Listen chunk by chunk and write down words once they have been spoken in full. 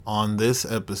on this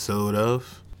episode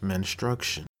of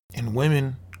Menstruction. And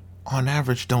women, on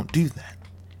average, don't do that.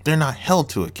 They're not held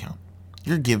to account.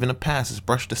 You're given a pass. It's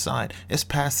brushed aside. It's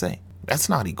passé. That's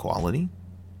not equality.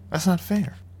 That's not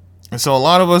fair. And so a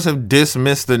lot of us have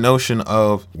dismissed the notion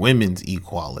of women's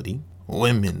equality,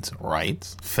 women's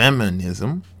rights,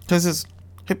 feminism, because it's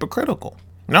hypocritical.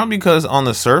 Not because on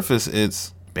the surface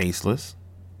it's baseless,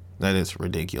 that it's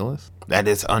ridiculous, that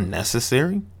it's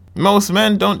unnecessary. Most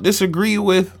men don't disagree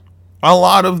with a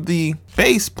lot of the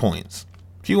base points.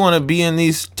 If you want to be in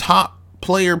these top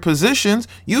player positions,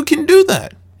 you can do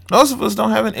that. Most of us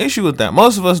don't have an issue with that.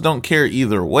 Most of us don't care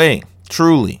either way,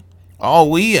 truly.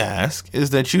 All we ask is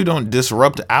that you don't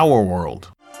disrupt our world.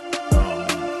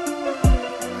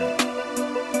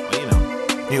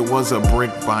 It was a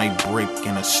brick by brick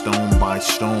and a stone by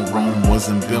stone. Rome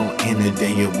wasn't built in a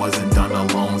day, it wasn't done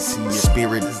alone. See, your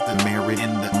spirit is the merit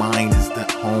and the mind is the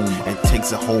home. It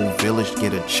takes a whole village to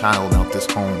get a child out this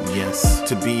home. Yes,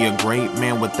 to be a great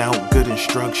man without good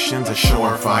instructions, a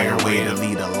surefire way to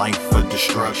lead a life of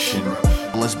destruction.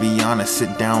 Let's be honest,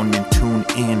 sit down and tune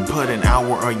in. Put an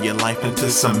hour of your life into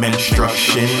some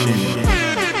instruction.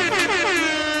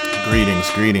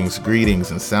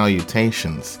 Greetings, and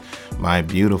salutations, my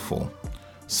beautiful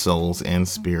souls and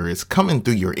spirits. Coming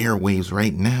through your airwaves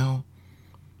right now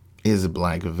is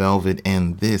Black Velvet,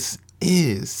 and this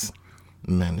is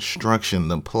Menstruction,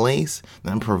 the place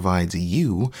that provides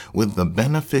you with the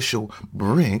beneficial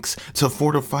bricks to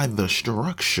fortify the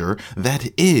structure that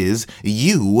is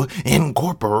you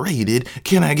incorporated.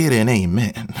 Can I get an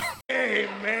amen?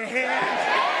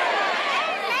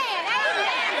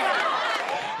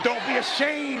 Don't be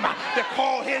ashamed to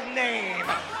call his name.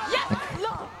 Yes,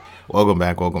 Lord. Welcome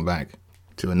back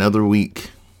to another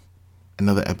week,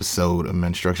 another episode of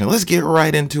Menstruction. Let's get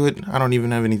right into it. I don't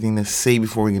even have anything to say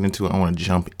before we get into it. I want to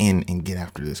jump in and get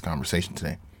after this conversation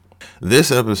today. This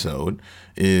episode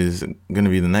is going to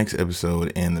be the next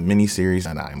episode in the mini-series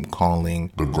that I'm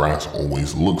calling The Grass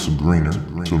Always Looks Greener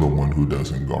to the One Who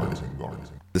Doesn't Garden.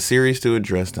 The series to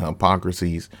address the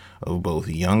hypocrisies of both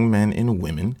young men and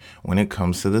women when it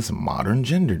comes to this modern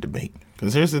gender debate.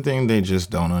 Because here's the thing they just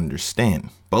don't understand.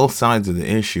 Both sides of the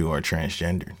issue are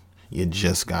transgendered. You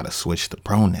just gotta switch the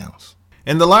pronouns.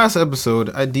 In the last episode,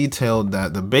 I detailed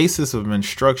that the basis of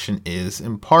menstruction is,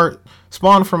 in part,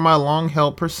 spawned from my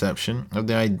long-held perception of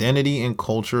the identity and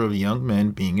culture of young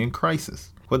men being in crisis.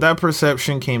 With that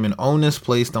perception came an onus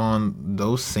placed on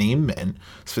those same men,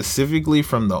 specifically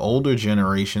from the older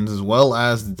generations as well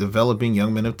as the developing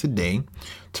young men of today,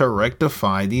 to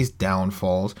rectify these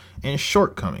downfalls and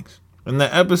shortcomings. In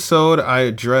the episode, I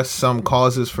addressed some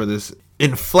causes for this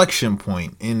inflection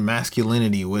point in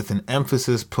masculinity with an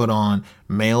emphasis put on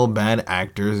male bad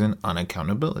actors and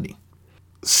unaccountability.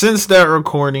 Since that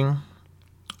recording,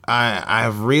 I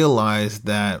have realized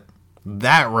that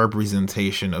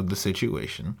representation of the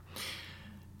situation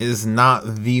is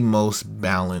not the most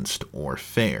balanced or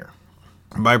fair.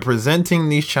 By presenting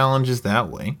these challenges that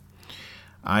way,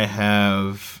 I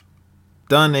have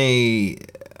done a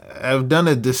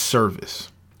disservice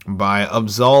by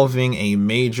absolving a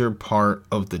major part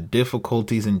of the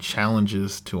difficulties and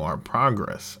challenges to our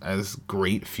progress as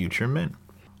great future men.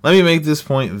 Let me make this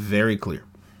point very clear.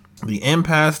 The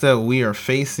impasse that we are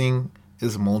facing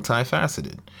is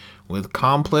multifaceted, with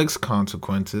complex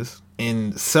consequences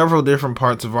in several different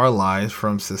parts of our lives,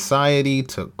 from society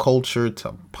to culture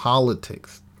to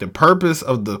politics. The purpose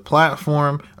of this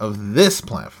platform,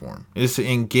 is to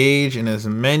engage in as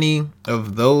many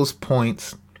of those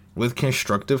points with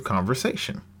constructive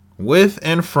conversation, with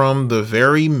and from the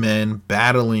very men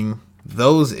battling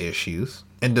those issues,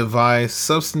 and devise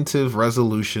substantive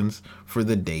resolutions for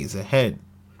the days ahead.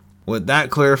 With that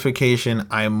clarification,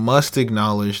 I must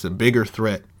acknowledge the bigger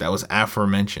threat that was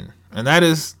aforementioned, and that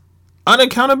is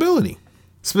unaccountability,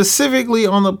 specifically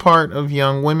on the part of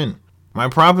young women. My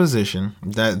proposition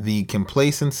that the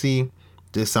complacency,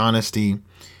 dishonesty,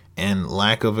 and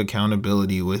lack of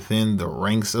accountability within the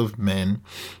ranks of men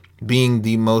being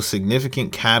the most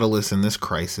significant catalyst in this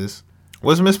crisis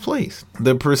was misplaced.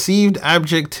 The perceived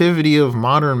objectivity of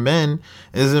modern men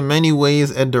is in many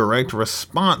ways a direct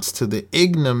response to the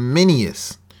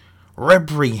ignominious,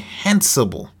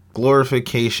 reprehensible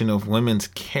glorification of women's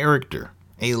character,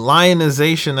 a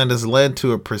lionization that has led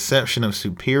to a perception of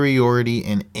superiority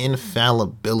and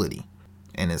infallibility.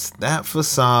 And it's that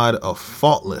facade of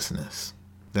faultlessness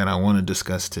that I want to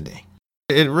discuss today.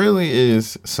 It really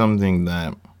is something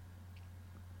that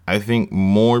I think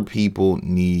more people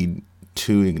need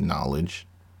to acknowledge.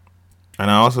 And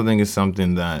I also think it's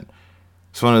something that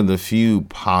it's one of the few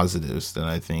positives that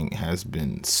I think has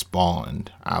been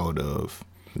spawned out of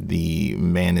the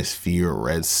manosphere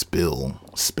red spill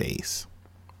space.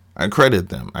 I credit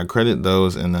them. I credit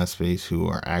those in that space who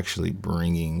are actually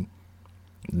bringing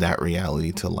that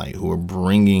reality to light, who are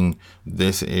bringing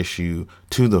this issue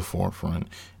to the forefront,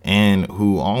 and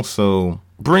who also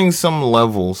bring some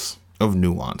levels of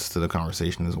nuance to the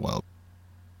conversation as well.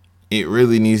 It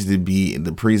really needs to be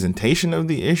the presentation of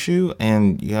the issue,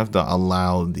 and you have to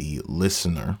allow the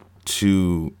listener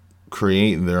to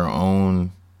create their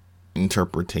own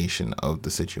interpretation of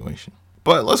the situation.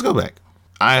 But let's go back.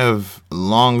 I have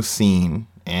long seen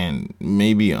and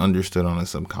maybe understood on a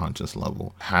subconscious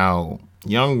level how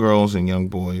young girls and young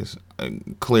boys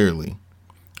clearly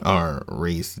are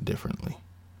raised differently.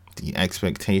 The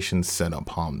expectations set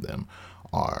upon them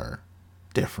are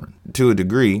different. To a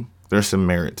degree, there's some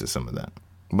merit to some of that.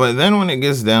 But then when it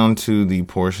gets down to the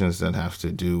portions that have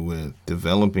to do with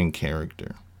developing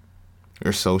character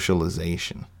or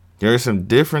socialization, there are some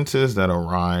differences that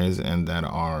arise and that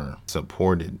are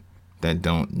supported that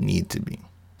don't need to be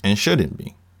and shouldn't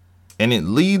be. And it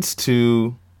leads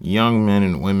to young men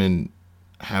and women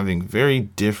having very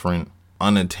different,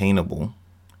 unattainable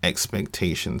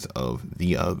expectations of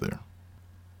the other.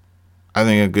 I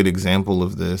think a good example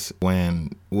of this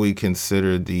when we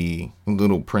consider the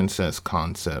little princess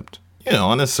concept. You know,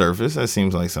 on the surface, that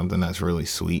seems like something that's really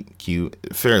sweet, cute,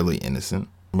 fairly innocent.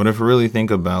 But if we really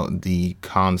think about the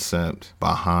concept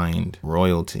behind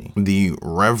royalty, the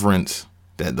reverence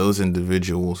that those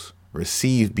individuals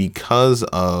receive because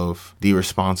of the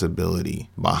responsibility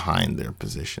behind their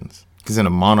positions. Because in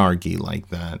a monarchy like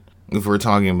that, if we're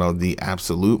talking about the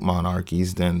absolute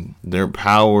monarchies, then their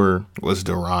power was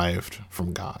derived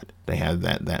from God. They had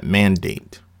that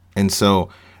mandate. And so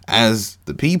as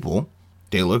the people,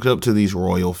 they looked up to these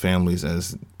royal families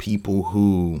as people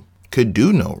who could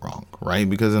do no wrong, right?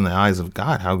 Because in the eyes of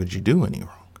God, how could you do any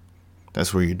wrong?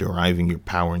 That's where you're deriving your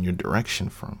power and your direction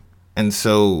from. And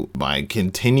so by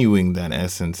continuing that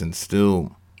essence and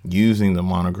still using the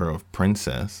moniker of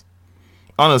princess,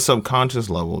 on a subconscious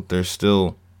level, there's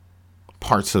still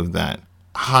parts of that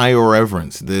high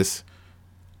reverence, this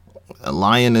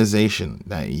lionization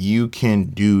that you can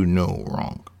do no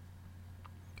wrong.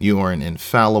 You are an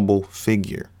infallible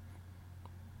figure.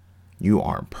 You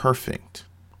are perfect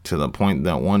to the point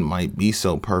that one might be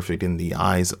so perfect in the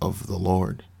eyes of the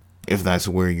Lord, if that's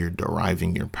where you're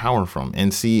deriving your power from.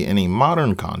 And see, in a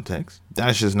modern context,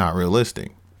 that's just not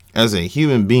realistic. As a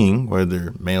human being,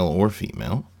 whether male or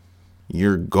female,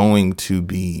 you're going to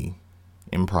be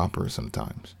improper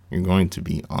sometimes. You're going to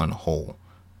be unwhole.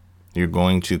 You're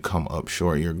going to come up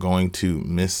short. You're going to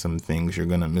miss some things. You're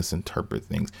going to misinterpret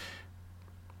things.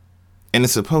 And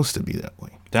it's supposed to be that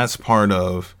way. That's part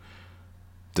of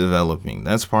developing.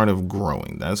 That's part of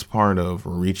growing. That's part of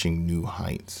reaching new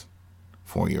heights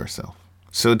for yourself.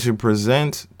 So to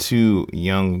present to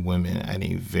young women at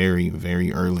a very,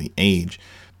 very early age,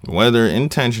 whether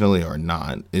intentionally or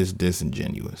not, is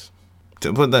disingenuous.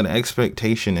 To put that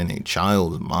expectation in a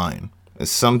child's mind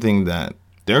is something that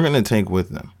they're going to take with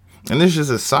them. And this is just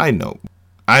a side note.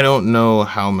 I don't know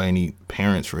how many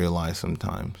parents realize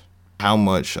sometimes how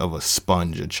much of a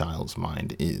sponge a child's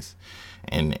mind is.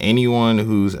 And anyone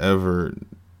who's ever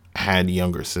had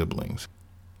younger siblings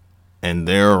and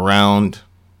they're around,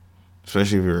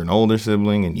 especially if you're an older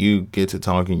sibling and you get to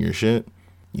talking your shit,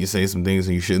 you say some things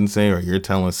that you shouldn't say, or you're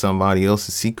telling somebody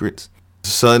else's secrets.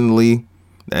 Suddenly,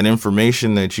 that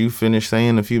information that you finished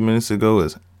saying a few minutes ago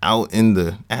is out in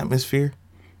the atmosphere.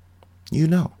 You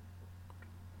know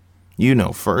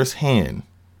firsthand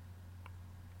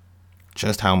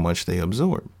just how much they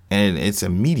absorb. And it's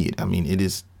immediate. I mean, it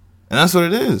is. And that's what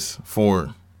it is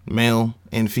for male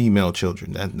and female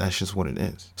children. That's just what it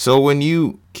is. So when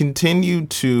you continue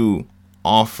to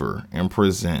offer and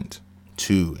present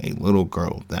to a little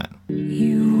girl that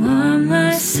you are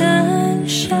my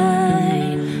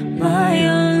sunshine, my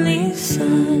only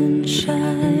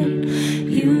sunshine,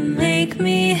 you make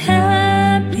me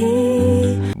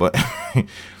happy. But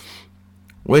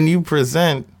when you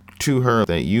present to her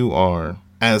that you are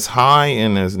as high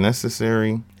and as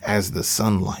necessary as the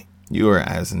sunlight, you are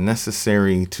as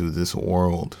necessary to this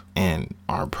world and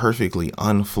are perfectly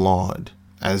unflawed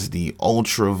as the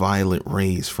ultraviolet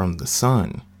rays from the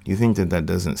sun, you think that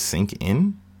doesn't sink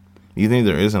in? You think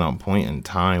there isn't a point in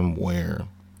time where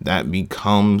that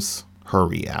becomes her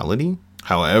reality?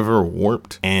 However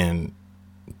warped and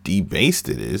debased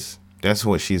it is, that's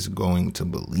what she's going to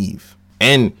believe.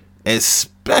 And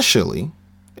especially,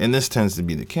 and this tends to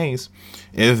be the case,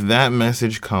 if that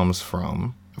message comes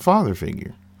from a father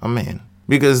figure, a man.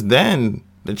 Because then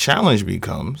the challenge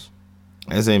becomes,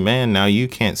 as a man, now you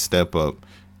can't step up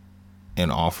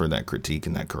and offer that critique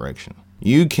and that correction.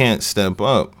 You can't step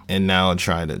up and now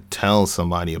try to tell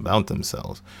somebody about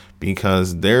themselves,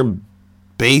 because they're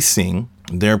basing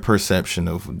their perception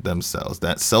of themselves,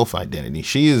 that self-identity.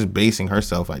 She is basing her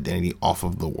self-identity off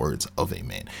of the words of a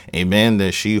man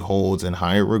that she holds in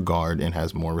higher regard and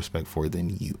has more respect for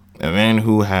than you. A man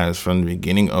who has, from the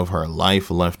beginning of her life,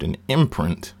 left an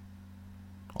imprint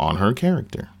on her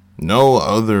character. No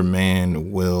other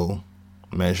man will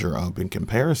measure up in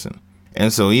comparison.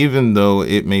 And so even though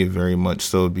it may very much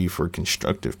so be for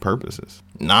constructive purposes,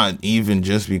 not even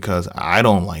just because I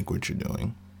don't like what you're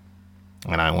doing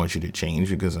and I want you to change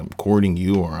because I'm courting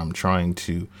you or I'm trying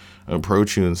to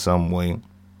approach you in some way,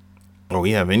 or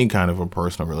we have any kind of a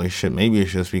personal relationship, maybe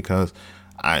it's just because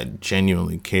I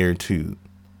genuinely care to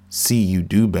see you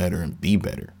do better and be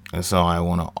better. And so I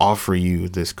want to offer you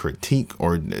this critique,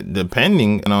 or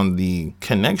depending on the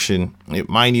connection, it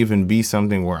might even be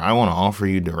something where I want to offer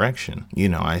you direction. You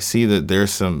know, I see that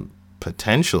there's some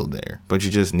potential there, but you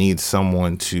just need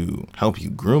someone to help you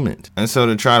groom it. And so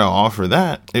to try to offer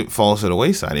that, it falls to the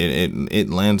wayside. It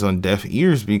lands on deaf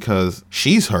ears because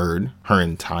she's heard her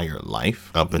entire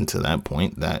life up until that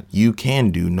point that you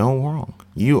can do no wrong.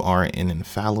 You are an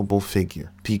infallible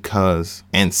figure because,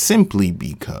 and simply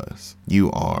because, you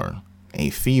are a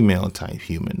female type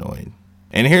humanoid.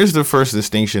 And here's the first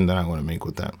distinction that I want to make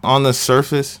with that. On the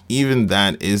surface, even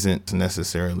that isn't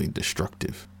necessarily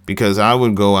destructive, because I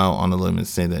would go out on a limb and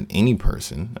say that any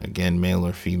person, again, male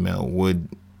or female,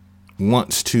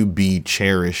 wants to be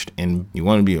cherished and you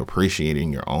want to be appreciated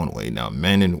in your own way. Now,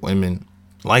 men and women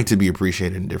like to be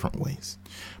appreciated in different ways,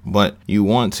 but you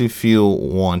want to feel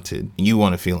wanted. You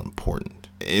want to feel important.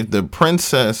 If the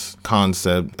princess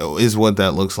concept is what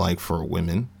that looks like for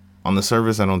women, on the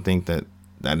surface, I don't think that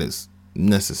is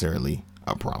necessarily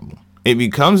a problem. It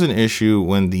becomes an issue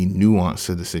when the nuance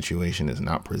to the situation is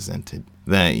not presented.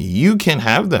 That you can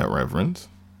have that reverence.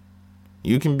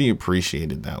 You can be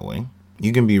appreciated that way.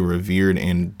 You can be revered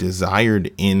and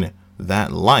desired in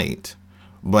that light.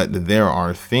 But there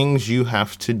are things you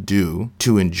have to do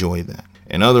to enjoy that.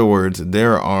 In other words,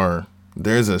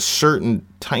 there's a certain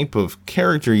type of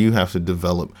character you have to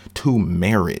develop to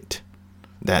merit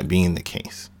that being the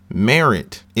case.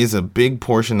 Merit is a big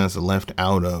portion that's left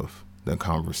out of the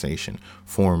conversation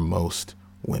for most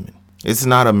women. It's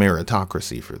not a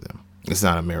meritocracy for them. It's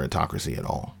not a meritocracy at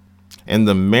all. And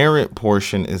the merit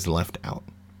portion is left out.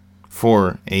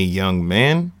 For a young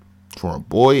man, for a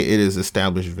boy, it is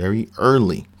established very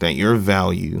early that your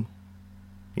value,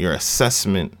 your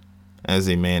assessment as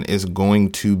a man is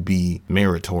going to be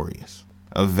meritorious.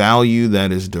 A value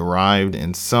that is derived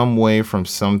in some way from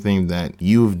something that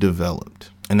you've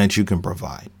developed and that you can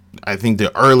provide. I think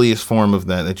the earliest form of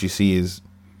that you see is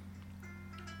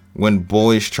when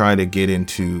boys try to get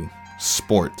into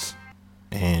sports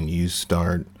and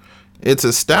it's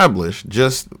established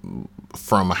just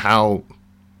from how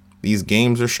these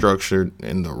games are structured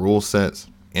and the rule sets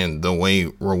and the way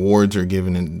rewards are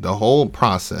given and the whole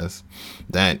process,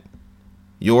 that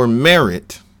your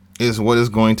merit is what is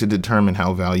going to determine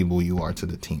how valuable you are to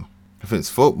the team. If it's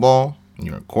football and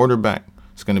you're a quarterback,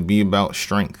 it's going to be about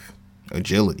strength,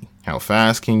 agility. How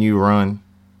fast can you run?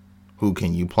 Who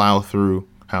can you plow through?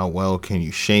 How well can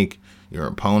you shake your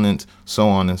opponent? So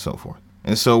on and so forth.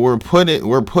 And so we're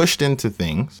pushed into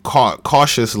things.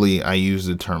 Cautiously, I use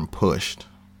the term pushed,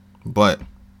 but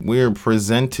we're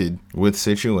presented with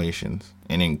situations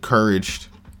and encouraged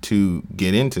to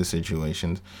get into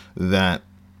situations that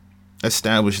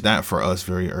establish that for us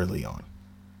very early on,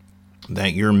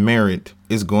 that your merit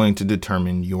is going to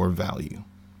determine your value,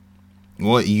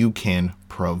 what you can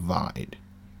provide.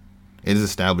 It is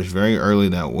established very early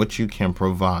that what you can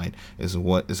provide is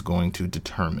what is going to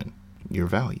determine your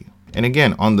value. And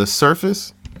again, on the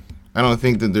surface, I don't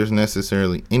think that there's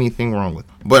necessarily anything wrong with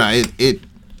it. But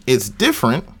it's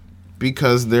different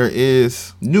because there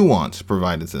is nuance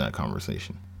provided to that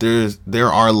conversation. There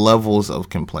are levels of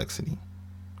complexity.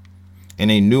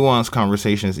 And a nuanced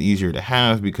conversation is easier to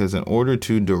have because in order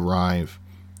to derive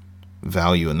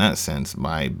value in that sense,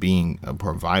 by being a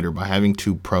provider, by having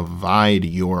to provide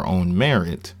your own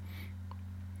merit,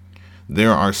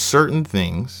 there are certain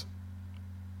things,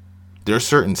 there are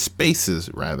certain spaces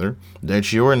rather,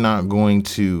 that you're not going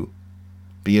to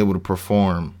be able to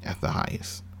perform at the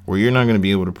highest, where you're not going to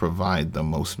be able to provide the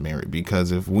most merit.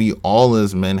 Because if we all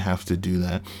as men have to do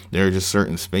that, there are just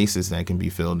certain spaces that can be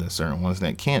filled and certain ones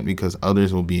that can't, because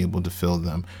others will be able to fill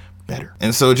them better.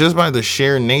 And so just by the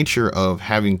sheer nature of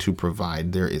having to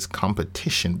provide, there is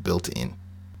competition built in.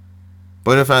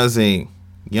 But if as a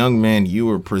young man you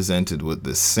were presented with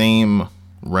the same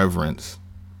reverence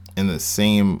and the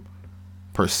same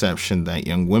perception that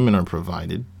young women are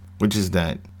provided, which is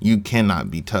that you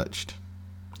cannot be touched.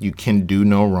 You can do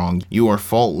no wrong. You are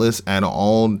faultless at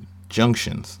all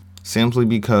junctions. Simply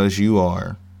because you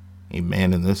are a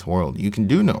man in this world, you can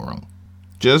do no wrong.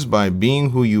 Just by being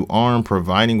who you are and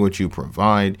providing what you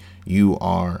provide, you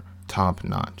are top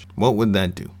notch. What would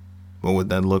that do? What would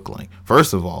that look like?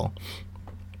 First of all,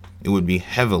 it would be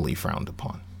heavily frowned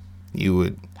upon. You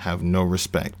would have no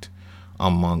respect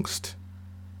amongst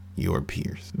your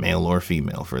peers, male or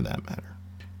female for that matter.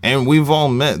 And we've all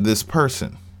met this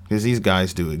person, because these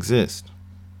guys do exist.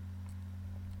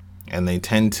 And they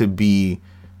tend to be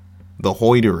the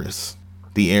hoiderous,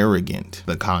 the arrogant,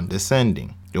 the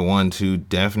condescending, the ones who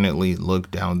definitely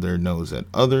look down their nose at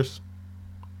others,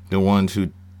 the ones who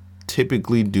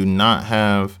typically do not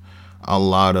have a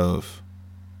lot of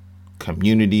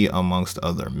community amongst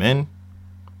other men.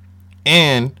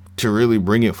 And to really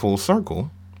bring it full circle,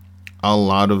 a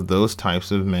lot of those types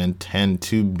of men tend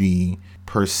to be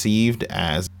perceived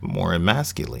as more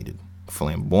emasculated,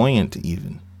 flamboyant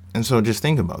even. And so just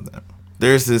think about that.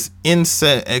 There's this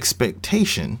inset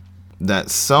expectation that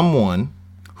someone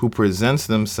who presents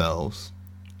themselves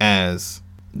as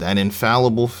that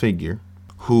infallible figure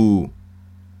who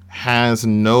can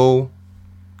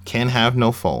have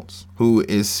no faults, who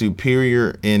is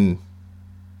superior in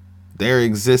their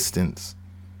existence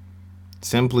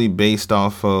simply based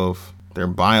off of their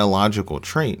biological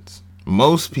traits.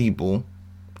 Most people,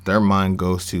 their mind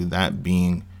goes to that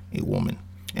being a woman.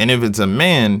 And if it's a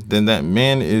man, then that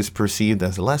man is perceived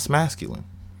as less masculine.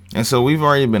 And so we've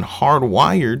already been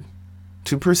hardwired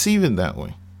to perceive it that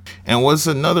way. And what's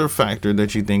another factor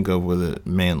that you think of with a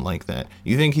man like that?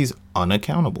 You think he's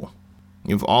unaccountable.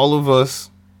 If all of us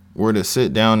were to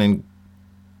sit down and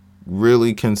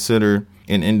really consider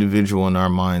an individual in our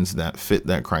minds that fit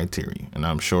that criteria, and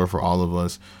I'm sure for all of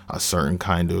us, a certain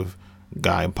kind of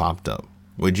guy popped up,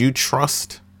 would you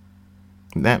trust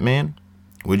that man?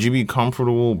 Would you be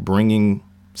comfortable bringing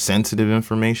sensitive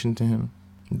information to him,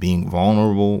 being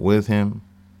vulnerable with him,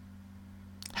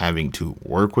 having to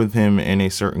work with him in a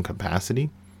certain capacity?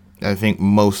 I think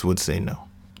most would say no.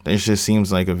 This just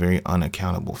seems like a very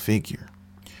unaccountable figure.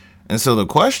 And so the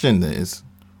question is,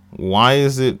 why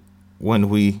is it when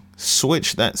we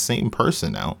switch that same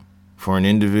person out for an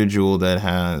individual that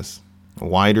has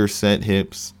wider set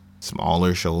hips,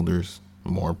 smaller shoulders,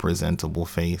 more presentable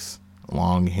face,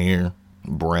 long hair,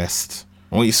 breasts,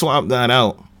 when you swap that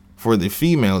out for the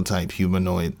female type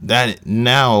humanoid, that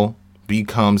now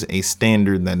becomes a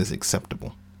standard that is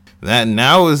acceptable? That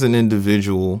now is an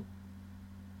individual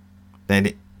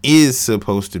that is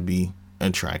supposed to be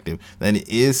attractive, that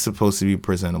is supposed to be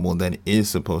presentable, that is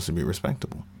supposed to be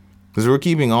respectable. Because we're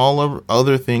keeping all of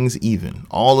other things even,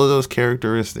 all of those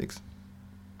characteristics.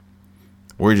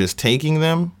 We're just taking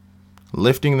them,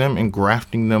 lifting them, and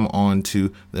grafting them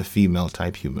onto the female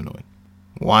type humanoid.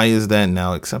 Why is that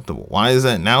now acceptable? Why is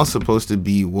that now supposed to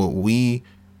be what we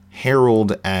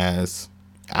herald as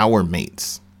our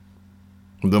mates,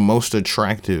 the most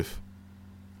attractive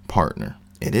partner?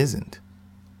 It isn't,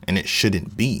 and it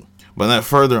shouldn't be. But that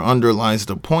further underlies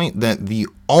the point that the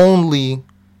only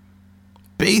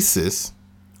basis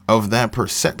of that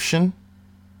perception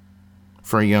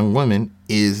for young women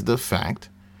is the fact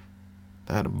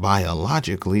that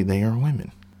biologically they are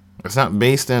women. It's not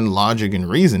based on logic and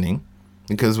reasoning,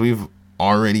 because we've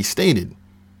already stated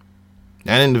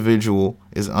that individual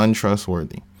is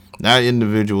untrustworthy. That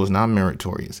individual is not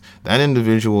meritorious. That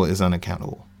individual is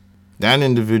unaccountable. That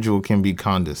individual can be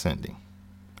condescending.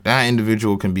 That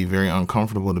individual can be very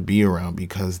uncomfortable to be around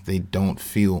because they don't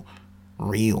feel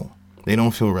real. They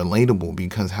don't feel relatable,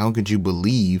 because how could you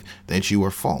believe that you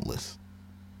are faultless?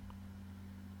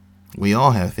 We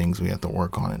all have things we have to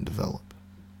work on and develop.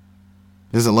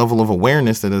 There's a level of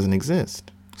awareness that doesn't exist.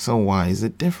 So why is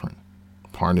it different?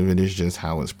 Part of it is just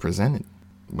how it's presented,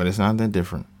 but it's not that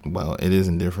different. Well, it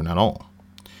isn't different at all.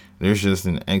 There's just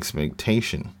an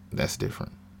expectation that's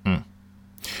different.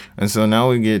 And so now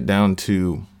we get down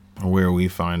to where we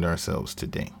find ourselves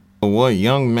today. What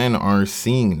young men are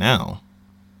seeing now,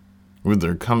 what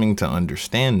they're coming to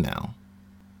understand now,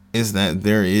 is that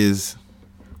there is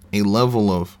a level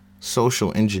of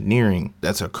social engineering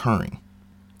that's occurring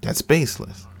that's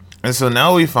baseless. And so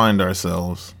now we find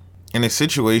ourselves in a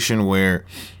situation where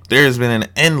there has been an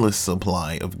endless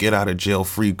supply of get out of jail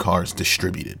free cards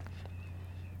distributed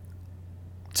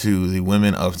to the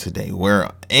women of today,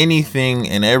 where anything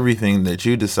and everything that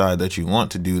you decide that you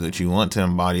want to do, that you want to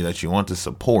embody, that you want to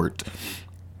support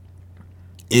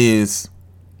is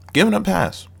given a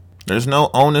pass. There's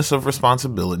no onus of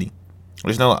responsibility.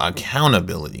 There's no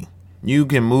accountability. You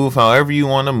can move however you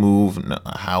want to move,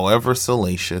 however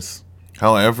salacious,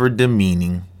 however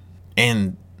demeaning,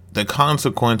 and the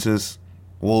consequences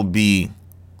will be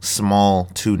small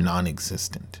to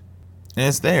non-existent. And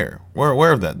it's there. We're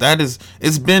aware of that.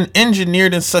 It's been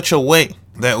engineered in such a way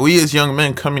that we as young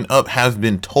men coming up have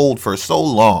been told for so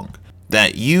long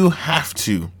that you have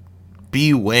to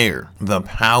beware the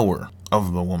power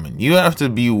of the woman. You have to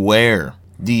beware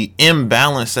the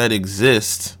imbalance that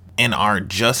exists in our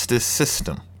justice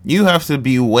system. You have to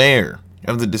beware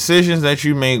of the decisions that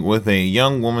you make with a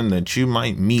young woman that you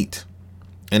might meet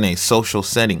in a social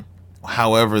setting,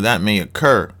 however that may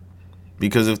occur.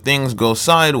 Because if things go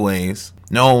sideways,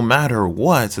 no matter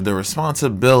what, the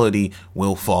responsibility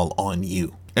will fall on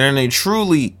you. And in a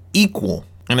truly equal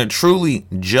and a truly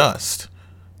just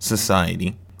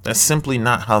society, that's simply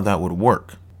not how that would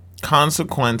work.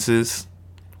 Consequences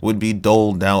would be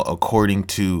doled out according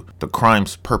to the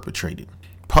crimes perpetrated.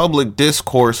 Public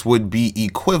discourse would be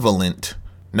equivalent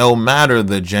no matter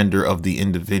the gender of the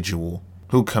individual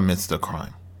who commits the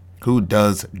crime, who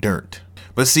does dirt.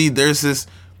 But see, there's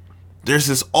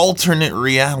this alternate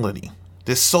reality,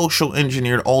 this social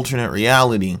engineered alternate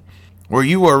reality where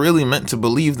you are really meant to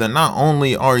believe that not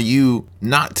only are you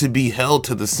not to be held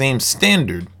to the same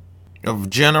standard of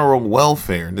general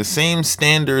welfare, the same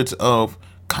standards of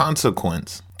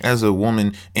consequence as a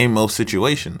woman in most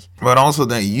situations, but also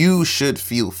that you should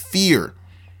feel fear.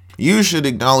 You should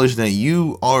acknowledge that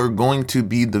you are going to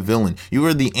be the villain. You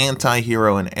are the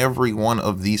anti-hero in every one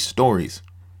of these stories,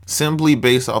 simply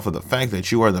based off of the fact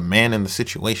that you are the man in the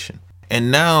situation. And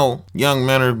now young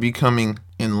men are becoming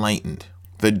enlightened.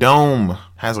 The dome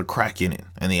has a crack in it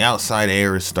and the outside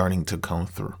air is starting to come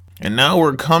through. And now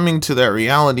we're coming to that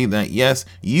reality that yes,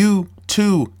 you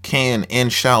too can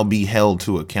and shall be held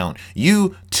to account.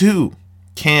 You too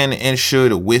can and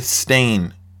should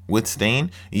withstand.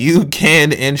 You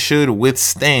can and should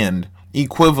withstand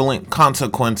equivalent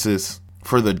consequences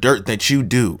for the dirt that you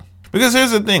do. Because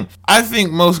here's the thing. I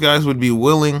think most guys would be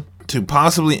willing to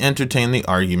possibly entertain the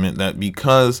argument that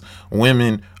because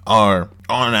women are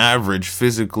on average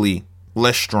physically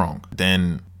less strong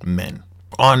than men,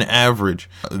 on average,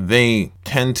 they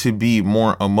tend to be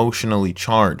more emotionally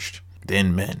charged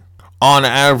than men. On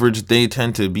average, they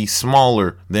tend to be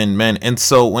smaller than men. And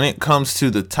so when it comes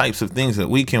to the types of things that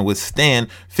we can withstand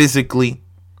physically,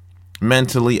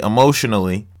 mentally,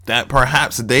 emotionally, that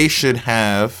perhaps they should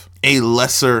have a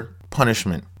lesser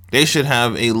punishment. They should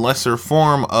have a lesser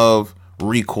form of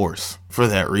recourse for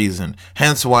that reason.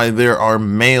 Hence why there are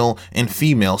male and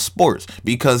female sports,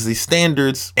 because the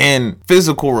standards and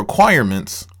physical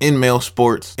requirements in male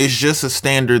sports is just a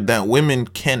standard that women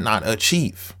cannot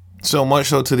achieve. So much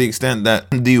so to the extent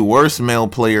that the worst male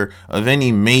player of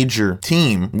any major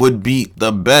team would beat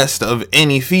the best of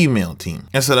any female team.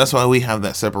 And so that's why we have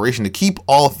that separation, to keep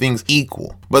all things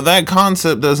equal. But that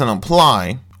concept doesn't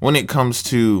apply when it comes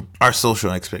to our social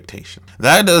expectation.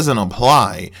 That doesn't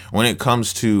apply when it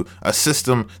comes to a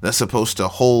system that's supposed to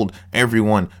hold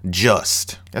everyone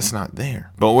just. That's not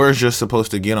there. But we're just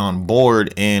supposed to get on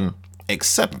board and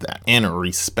accept that and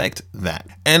respect that.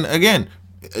 And again,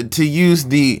 to use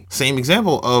the same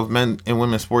example of men and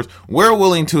women's sports, we're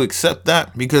willing to accept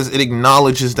that because it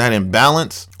acknowledges that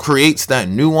imbalance, creates that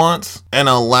nuance, and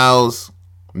allows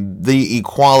the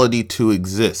equality to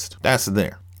exist. That's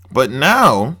there. But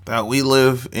now that we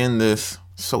live in this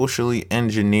socially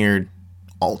engineered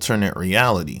alternate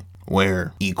reality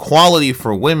where equality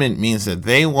for women means that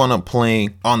they want to play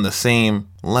on the same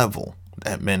level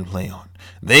that men play on.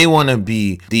 They want to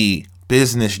be the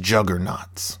business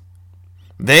juggernauts.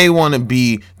 They want to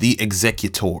be the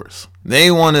executors.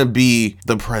 They want to be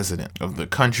the president of the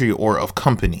country or of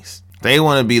companies. They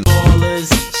want to be the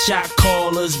ballers, shot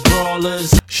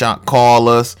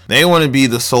callers. They want to be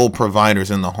the sole providers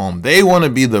in the home. They want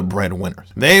to be the breadwinners.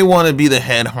 They want to be the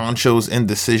head honchos and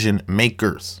decision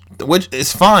makers, which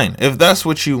is fine. If that's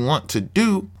what you want to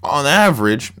do, on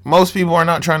average, most people are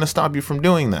not trying to stop you from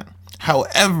doing that.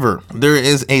 However, there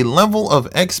is a level of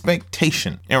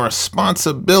expectation and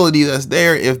responsibility that's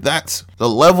there if that's the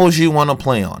levels you want to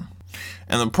play on.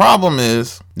 And the problem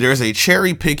is there's a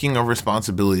cherry picking of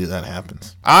responsibility that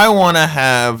happens. I want to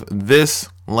have this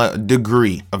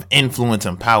degree of influence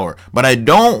and power, but I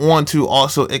don't want to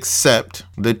also accept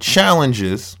the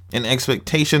challenges and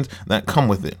expectations that come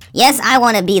with it. Yes, I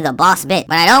want to be the boss bitch,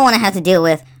 but I don't want to have to deal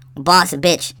with boss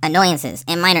bitch annoyances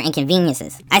and minor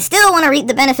inconveniences. I still want to reap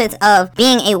the benefits of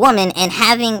being a woman and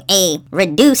having a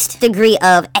reduced degree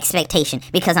of expectation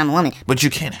because I'm a woman. But you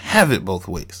can't have it both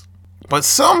ways. But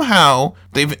somehow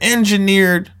they've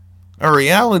engineered a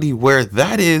reality where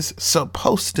that is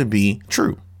supposed to be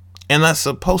true. And that's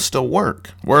supposed to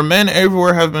work. Where men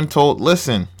everywhere have been told,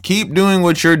 listen, keep doing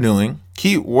what you're doing.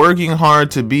 Keep working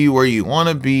hard to be where you want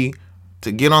to be,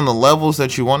 to get on the levels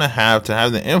that you want to have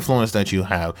the influence that you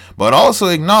have. But also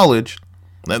acknowledge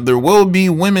that there will be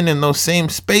women in those same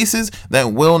spaces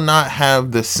that will not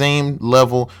have the same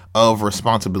level of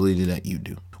responsibility that you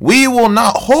do. We will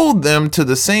not hold them to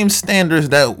the same standards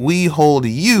that we hold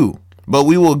you, but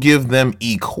we will give them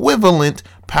equivalent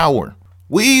power.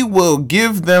 We will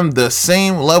give them the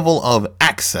same level of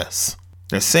access,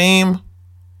 the same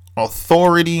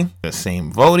authority, the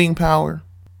same voting power.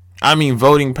 I mean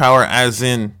voting power as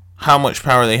in how much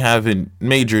power they have in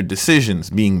major decisions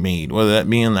being made, whether that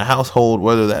be in the household,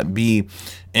 whether that be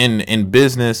in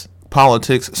business,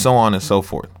 politics, so on and so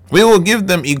forth. We will give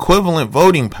them equivalent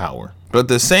voting power, but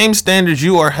the same standards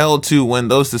you are held to when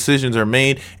those decisions are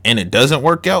made and it doesn't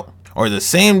work out, or the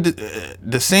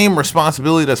same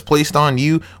responsibility that's placed on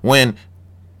you when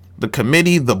the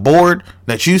committee, the board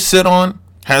that you sit on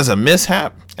has a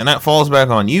mishap and that falls back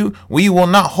on you, we will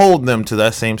not hold them to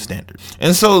that same standard.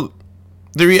 And so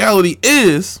the reality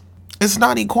is, it's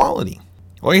not equality.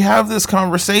 We have this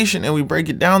conversation and we break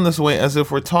it down this way as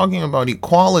if we're talking about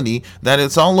equality, that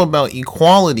it's all about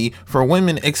equality for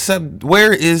women, except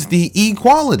where is the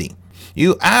equality?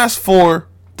 You ask for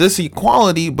this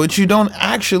equality, but you don't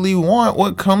actually want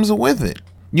what comes with it.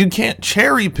 You can't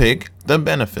cherry pick the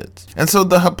benefits. And so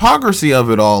the hypocrisy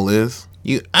of it all is,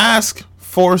 you ask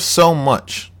for so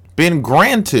much, been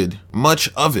granted much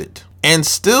of it, and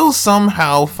still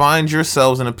somehow find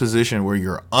yourselves in a position where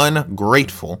you're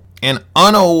ungrateful and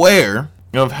unaware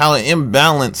of how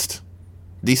imbalanced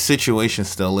the situation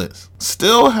still is.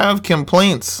 Still have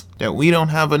complaints that we don't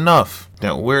have enough,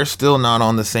 that we're still not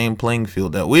on the same playing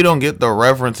field, that we don't get the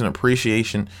reverence and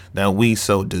appreciation that we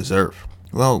so deserve.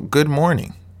 Well, good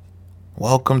morning.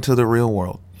 Welcome to the real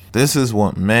world. This is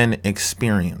what men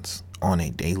experience on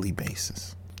a daily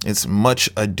basis. It's much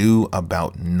ado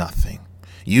about nothing.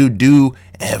 You do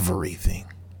everything.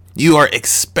 You are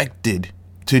expected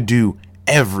to do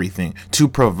everything, to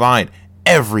provide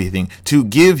everything, to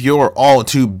give your all,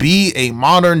 to be a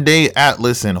modern day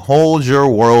Atlas and hold your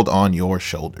world on your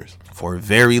shoulders for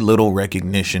very little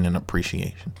recognition and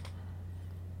appreciation.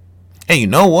 And you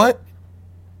know what?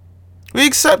 We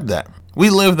accept that. We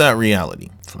live that reality.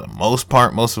 For the most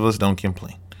part, most of us don't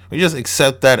complain. We just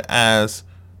accept that as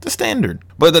the standard.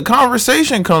 But the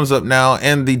conversation comes up now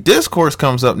and the discourse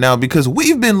comes up now because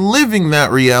we've been living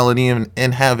that reality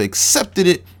and have accepted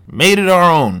it, made it our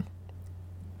own.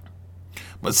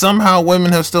 But somehow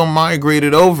women have still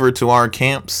migrated over to our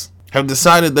camps, have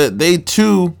decided that they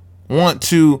too want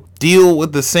to deal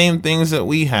with the same things that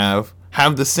we have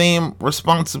the same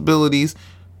responsibilities,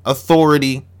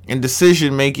 authority, and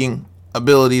decision-making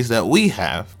abilities that we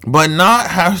have, but not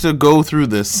have to go through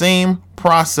the same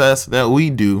process that we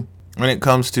do when it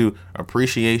comes to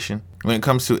appreciation, when it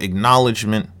comes to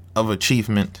acknowledgement of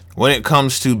achievement, when it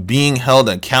comes to being held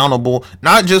accountable,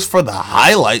 not just for the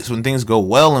highlights when things go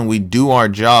well and we do our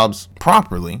jobs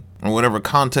properly, in whatever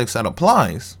context that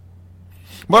applies,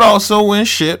 but also when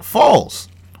shit falls,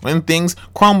 when things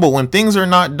crumble, when things are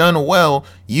not done well,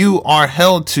 you are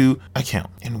held to account.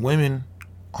 And women,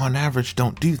 on average,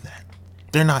 don't do that.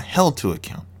 They're not held to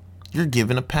account. You're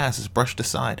given a pass. It's brushed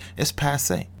aside. It's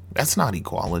passé. That's not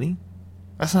equality.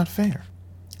 That's not fair.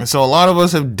 And so a lot of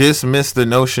us have dismissed the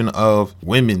notion of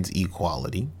women's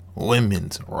equality,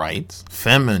 women's rights,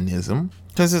 feminism,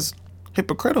 because it's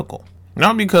hypocritical.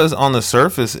 Not because on the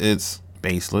surface it's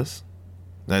baseless,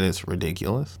 that it's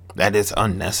ridiculous, that it's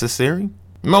unnecessary.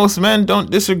 Most men don't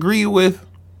disagree with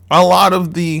a lot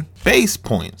of the base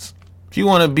points. If you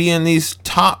want to be in these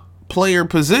top player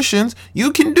positions,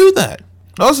 you can do that.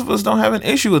 Most of us don't have an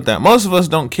issue with that. Most of us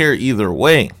don't care either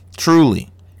way. Truly.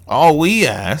 All we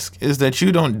ask is that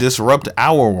you don't disrupt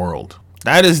our world.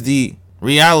 That is the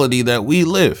reality that we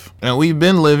live, and we've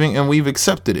been living, and we've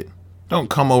accepted it. Don't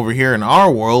come over here in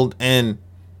our world and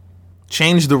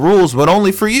change the rules, but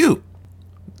only for you.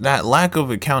 That lack of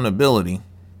accountability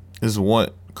is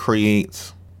what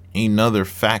creates another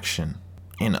faction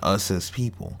in us as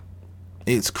people.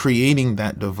 It's creating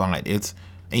that divide. It's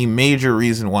a major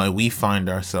reason why we find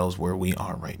ourselves where we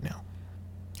are right now.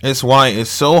 It's why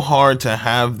it's so hard to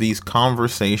have these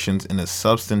conversations in a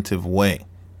substantive way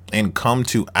and come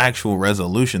to actual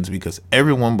resolutions, because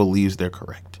everyone believes they're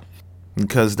correct.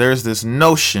 Because there's this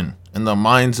notion in the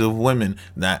minds of women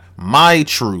that my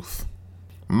truth,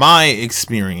 my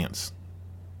experience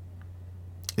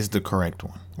is the correct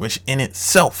one, which in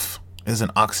itself is an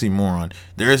oxymoron.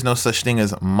 There is no such thing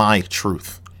as my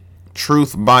truth.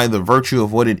 Truth, by the virtue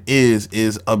of what it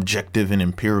is objective and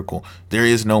empirical. There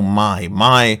is no my.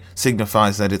 My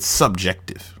signifies that it's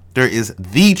subjective. There is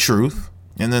the truth,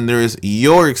 And then there is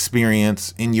your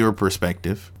experience in your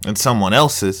perspective and someone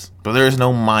else's, but there is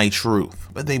no my truth.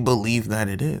 But they believe that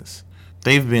it is.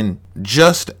 They've been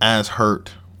just as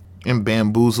hurt and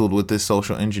bamboozled with this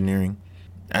social engineering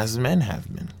as men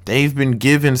have been. They've been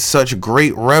given such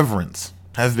great reverence,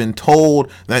 have been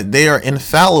told that they are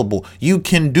infallible. You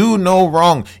can do no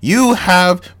wrong. You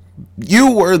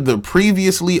were the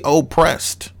previously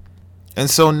oppressed.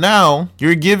 And so now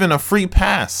you're given a free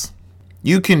pass.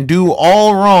 You can do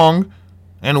all wrong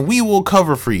and we will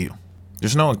cover for you.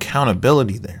 There's no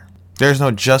accountability there. There's no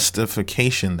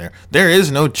justification there. There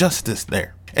is no justice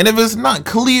there. And if it's not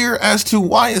clear as to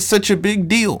why it's such a big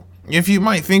deal, if you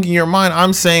might think in your mind,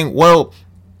 I'm saying, well,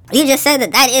 you just said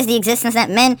that is the existence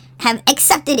that men have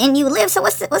accepted and you live. So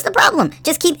what's the problem?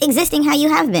 Just keep existing how you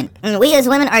have been. And we as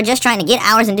women are just trying to get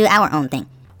ours and do our own thing.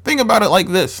 Think about it like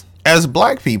this. As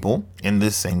black people in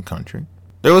this same country,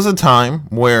 there was a time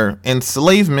where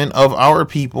enslavement of our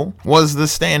people was the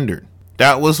standard.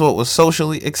 That was what was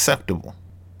socially acceptable.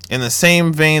 In the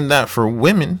same vein that for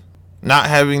women, not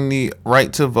having the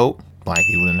right to vote, black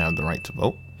people didn't have the right to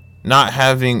vote, not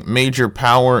having major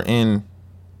power in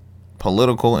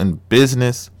political and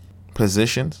business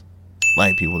positions,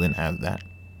 black people didn't have that.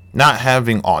 Not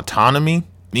having autonomy,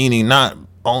 meaning not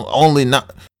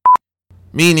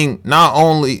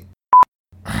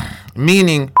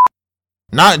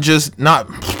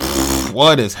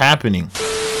what is happening?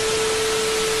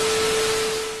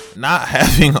 Not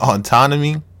having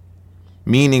autonomy,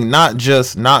 meaning not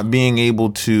just not being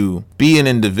able to be an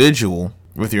individual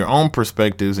with your own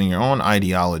perspectives and your own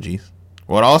ideologies,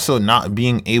 but also not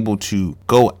being able to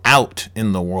go out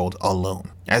in the world alone,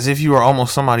 as if you were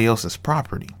almost somebody else's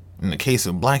property. In the case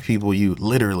of black people, you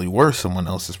literally were someone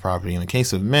else's property. In the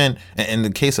case of men, in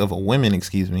the case of women,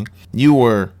 you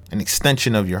were an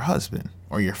extension of your husband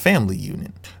or your family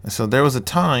unit. And so there was a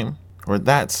time where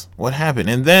that's what happened.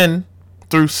 And then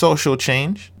through social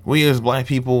change, we as black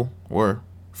people were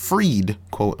freed,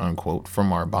 quote unquote,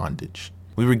 from our bondage.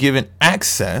 We were given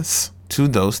access to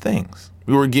those things.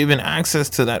 We were given access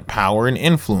to that power and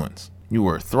influence. You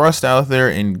were thrust out there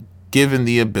and given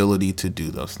the ability to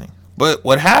do those things. But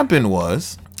what happened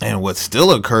was, and what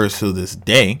still occurs to this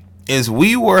day, is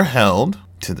we were held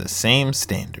to the same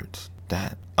standards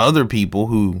that other people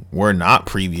who were not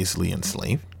previously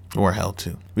enslaved were held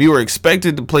to. We were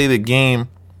expected to play the game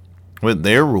with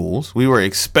their rules. We were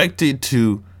expected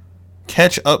to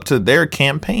catch up to their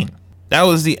campaign. That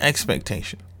was the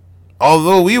expectation.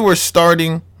 Although we were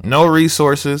starting no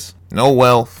resources, no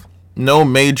wealth, no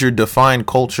major defined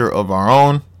culture of our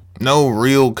own, no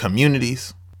real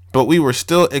communities, but we were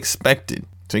still expected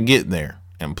to get there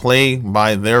and play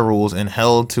by their rules and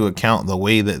held to account the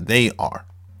way that they are.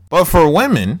 But for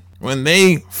women, when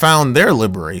they found their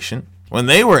liberation, when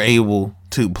they were able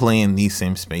to play in these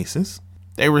same spaces,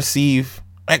 they received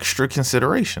extra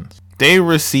considerations. They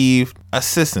received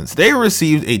assistance. They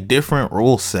received a different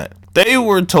rule set. They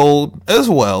were told as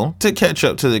well to catch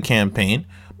up to the campaign,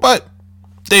 but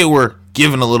they were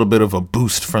given a little bit of a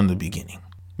boost from the beginning.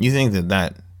 You think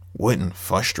that wouldn't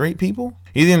frustrate people?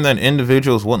 You think that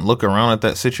individuals wouldn't look around at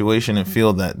that situation and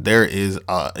feel that there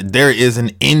is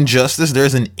an injustice,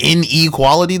 there's an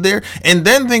inequality there? And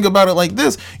then think about it like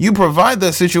this. You provide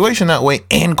that situation that way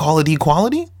and call it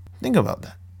equality? Think about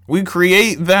that. We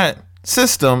create that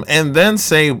system and then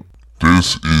say,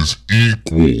 this is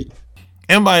equal.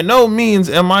 And by no means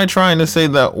am I trying to say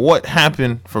that what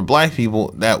happened for black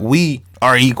people, that we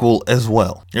are equal as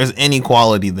well. There's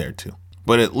inequality there too.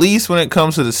 But at least when it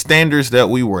comes to the standards that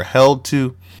we were held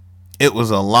to, it was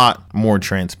a lot more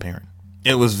transparent.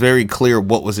 It was very clear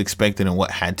what was expected and what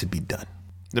had to be done.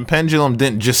 The pendulum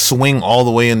didn't just swing all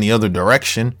the way in the other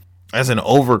direction as an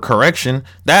overcorrection.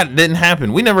 That didn't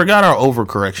happen. We never got our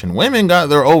overcorrection. Women got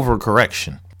their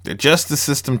overcorrection. The justice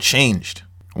system changed.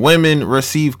 Women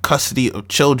receive custody of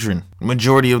children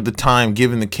majority of the time,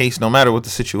 given the case, no matter what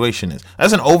the situation is.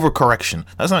 That's an overcorrection.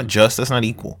 That's not just. That's not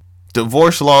equal.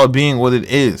 Divorce law being what it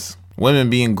is, women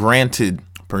being granted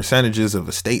percentages of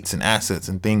estates and assets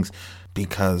and things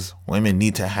because women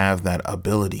need to have that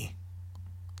ability,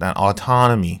 that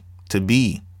autonomy to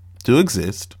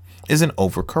exist, is an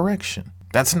overcorrection.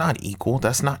 That's not equal.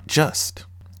 That's not just.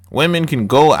 Women can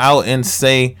go out and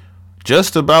say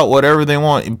just about whatever they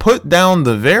want and put down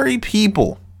the very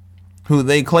people who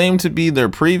they claim to be their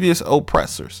previous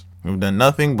oppressors. We've done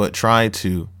nothing but try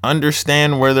to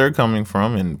understand where they're coming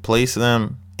from and place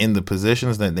them in the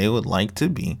positions that they would like to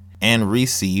be and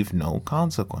receive no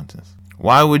consequences.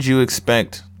 Why would you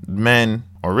expect men,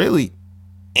 or really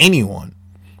anyone,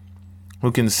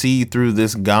 who can see through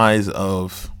this guise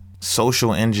of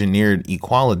social engineered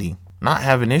equality, not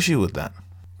have an issue with that?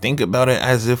 Think about it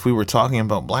as if we were talking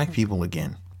about black people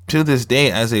again. To this day,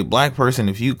 as a black person,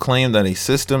 if you claim that a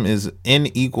system is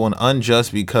unequal and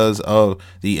unjust because of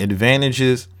the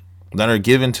advantages that are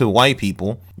given to white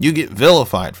people, you get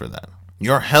vilified for that.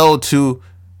 You're held to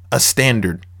a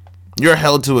standard. You're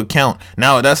held to account.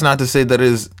 Now, that's not to say that it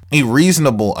is a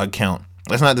reasonable account.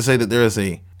 That's not to say that there is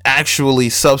a actually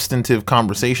substantive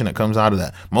conversation that comes out of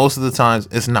that. Most of the times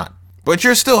it's not. But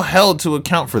you're still held to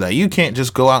account for that. You can't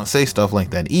just go out and say stuff like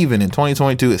that. Even in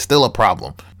 2022, it's still a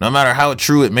problem, no matter how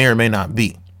true it may or may not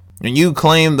be. And you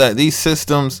claim that these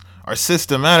systems are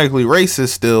systematically racist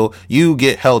still, you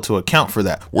get held to account for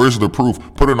that. Where's the proof?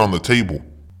 Put it on the table.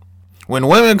 When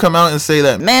women come out and say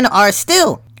that Men are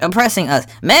still oppressing us.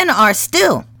 Men are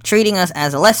still treating us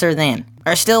as lesser than.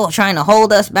 Are still trying to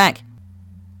hold us back.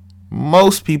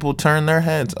 most people turn their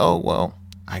heads. Oh, well,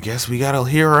 I guess we gotta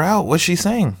hear her out. What's she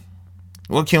saying?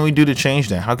 What can we do to change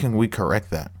that? How can we correct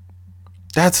that?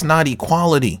 That's not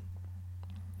equality.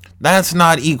 That's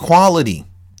not equality.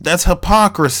 That's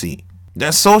hypocrisy.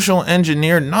 That's social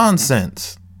engineered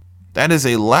nonsense. That is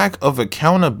a lack of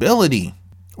accountability.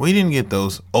 We didn't get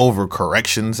those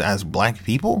overcorrections as black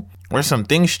people. Were some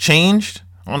things changed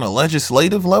on a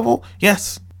legislative level?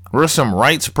 Yes. Were some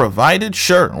rights provided?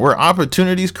 Sure. Were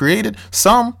opportunities created?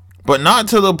 Some. But not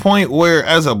to the point where,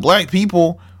 as a black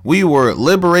people, we were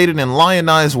liberated and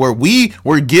lionized, where we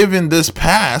were given this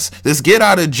pass, this get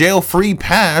out of jail free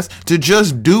pass to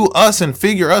just do us and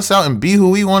figure us out and be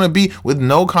who we want to be with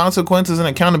no consequences and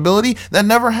accountability. That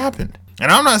never happened.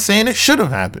 And I'm not saying it should have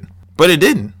happened, but it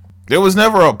didn't. There was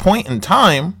never a point in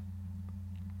time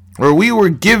where we were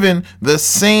given the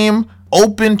same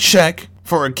open check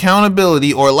for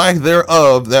accountability or lack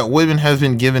thereof that women have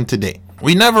been given today.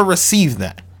 We never received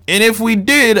that. And if we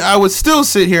did, I would still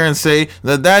sit here and say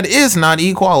that that is not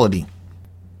equality.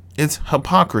 It's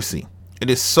hypocrisy. It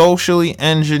is socially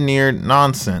engineered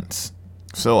nonsense.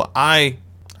 So I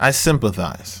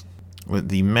sympathize with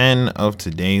the men of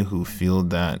today who feel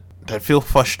that feel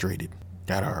frustrated,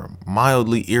 that are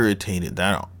mildly irritated,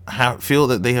 that feel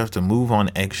that they have to move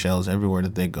on eggshells everywhere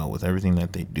that they go with everything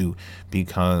that they do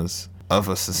because of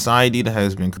a society that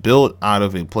has been built out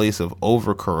of a place of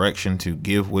overcorrection to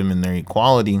give women their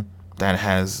equality, that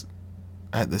has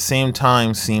at the same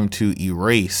time seemed to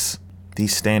erase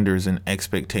these standards and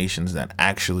expectations that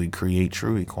actually create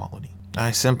true equality.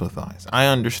 I sympathize. I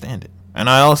understand it. And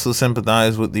I also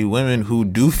sympathize with the women who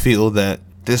do feel that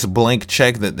this blank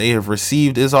check that they have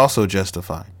received is also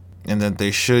justified, and that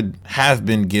they should have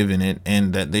been given it,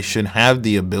 and that they should have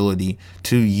the ability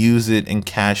to use it and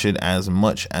cash it as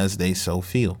much as they so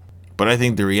feel. But I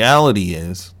think the reality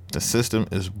is the system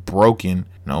is broken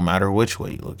no matter which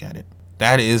way you look at it.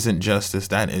 That isn't justice.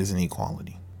 That isn't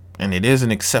equality. And it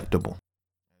isn't acceptable.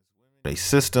 A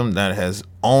system that has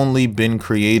only been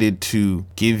created to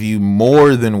give you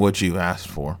more than what you asked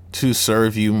for, to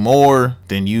serve you more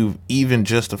than you've even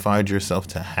justified yourself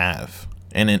to have,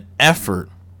 in an effort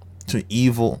to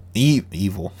evil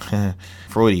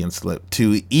Freudian slip,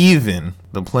 to even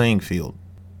the playing field.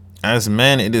 As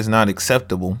men, it is not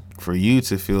acceptable for you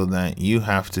to feel that you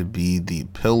have to be the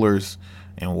pillars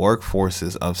and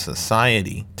workforces of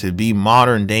society, to be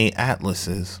modern day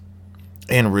atlases,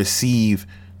 and receive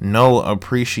no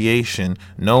appreciation,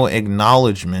 no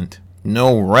acknowledgement,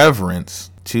 no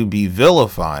reverence, to be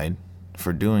vilified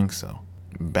for doing so.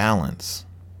 Balance.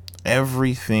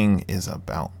 Everything is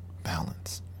about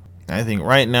balance. I think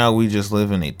right now we just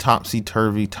live in a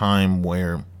topsy-turvy time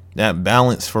where that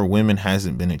balance for women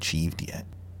hasn't been achieved yet.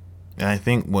 And I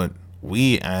think what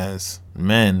we as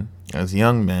men, as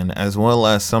young men, as well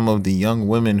as some of the young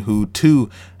women who too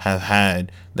have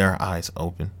had their eyes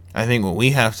open, I think what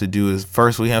we have to do is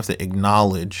first we have to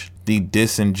acknowledge the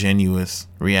disingenuous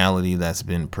reality that's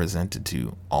been presented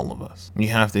to all of us. We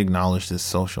have to acknowledge this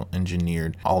social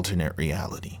engineered alternate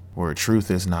reality where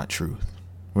truth is not truth,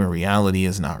 where reality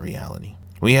is not reality.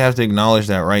 We have to acknowledge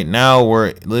that right now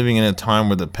we're living in a time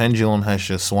where the pendulum has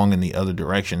just swung in the other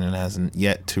direction and hasn't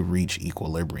yet to reach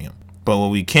equilibrium. But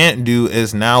what we can't do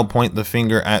is now point the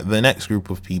finger at the next group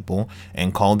of people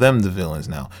and call them the villains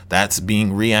now. That's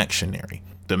being reactionary.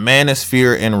 The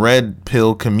manosphere and red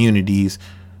pill communities,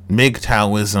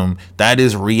 MGTOWism, that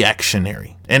is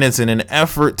reactionary. And it's in an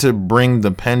effort to bring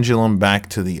the pendulum back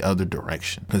to the other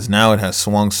direction, because now it has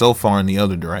swung so far in the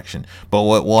other direction. But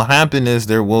what will happen is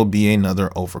there will be another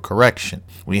overcorrection.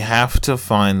 We have to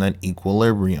find that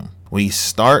equilibrium. We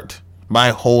start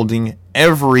by holding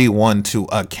everyone to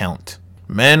account.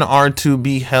 Men are to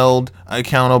be held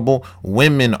accountable.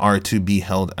 Women are to be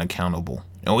held accountable.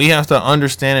 And we have to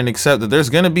understand and accept that there's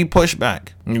going to be pushback.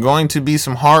 There's going to be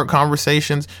some hard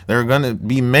conversations. There are going to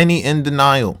be many in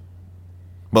denial.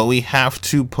 But we have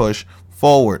to push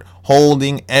forward,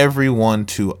 holding everyone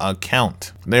to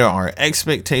account. There are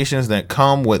expectations that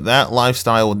come with that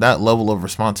lifestyle, with that level of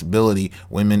responsibility,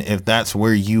 women, if that's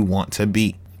where you want to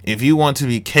be. If you want to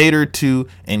be catered to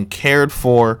and cared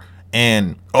for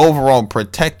and overall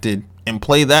protected and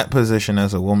play that position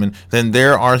as a woman, then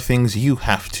there are things you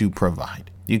have to provide.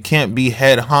 You can't be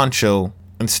head honcho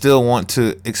and still want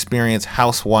to experience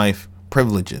housewife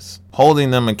privileges. Holding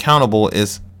them accountable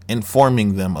is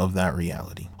informing them of that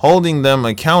reality. Holding them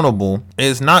accountable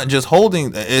is not just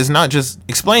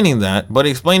explaining that, but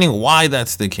explaining why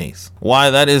that's the case, why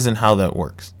that isn't how that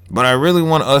works. But I really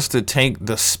want us to take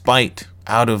the spite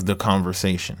out of the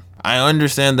conversation. I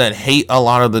understand that hate a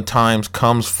lot of the times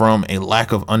comes from a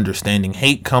lack of understanding.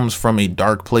 Hate comes from a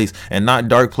dark place, and not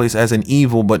dark place as an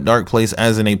evil, but dark place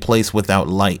as in a place without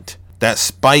light. That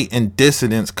spite and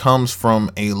dissidence comes from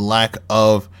a lack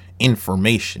of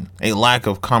information, a lack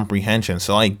of comprehension.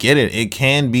 So I get it. It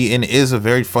can be and is a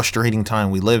very frustrating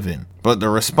time we live in. But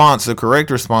the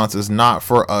correct response is not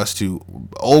for us to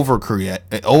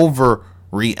overreact,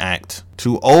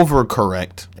 to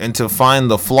overcorrect, and to find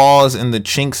the flaws and the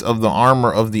chinks of the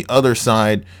armor of the other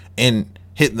side and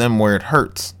hit them where it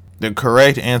hurts. The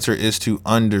correct answer is to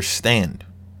understand.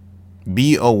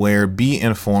 Be aware, be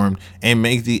informed, and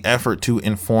make the effort to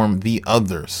inform the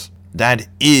others. That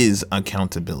is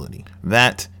accountability.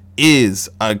 That is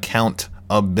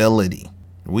accountability.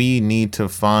 We need to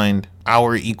find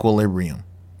our equilibrium.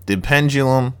 The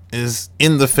pendulum is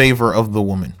in the favor of the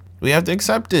woman. We have to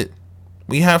accept it.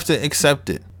 We have to accept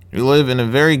it. We live in a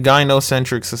very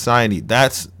gynocentric society.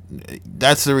 That's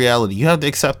the reality. You have to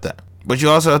accept that. But you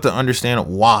also have to understand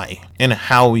why and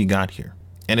how we got here.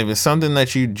 And if it's something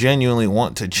that you genuinely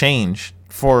want to change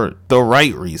for the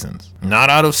right reasons, not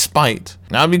out of spite,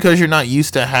 not because you're not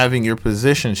used to having your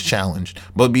positions challenged,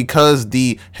 but because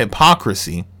the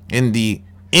hypocrisy and the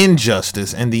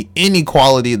injustice and the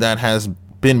inequality that has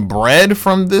been bred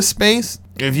from this space,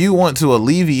 if you want to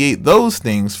alleviate those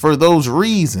things for those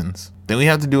reasons, then we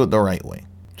have to do it the right way.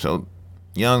 So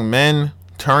young men,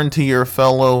 turn to your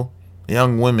fellow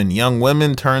young women. Young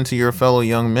women, turn to your fellow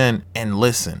young men and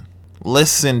listen.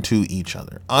 Listen to each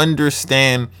other.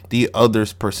 Understand the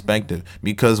other's perspective,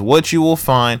 because what you will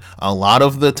find a lot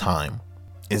of the time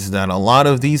is that a lot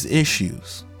of these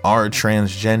issues are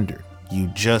transgendered. You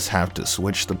just have to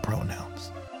switch the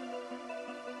pronouns.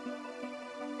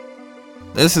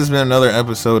 This has been another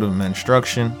episode of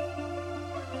Menstruction.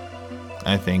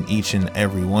 I thank each and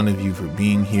every one of you for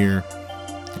being here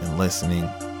and listening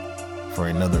for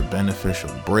another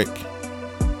beneficial brick,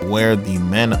 where the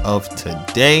men of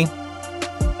today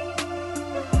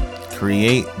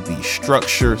create the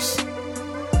structures,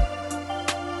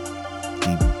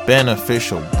 the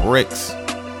beneficial bricks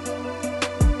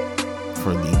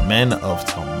for the men of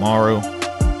tomorrow.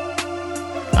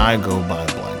 I go by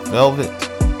Black Velvet,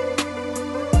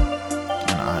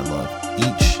 and I love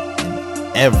each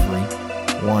and every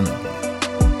one of you.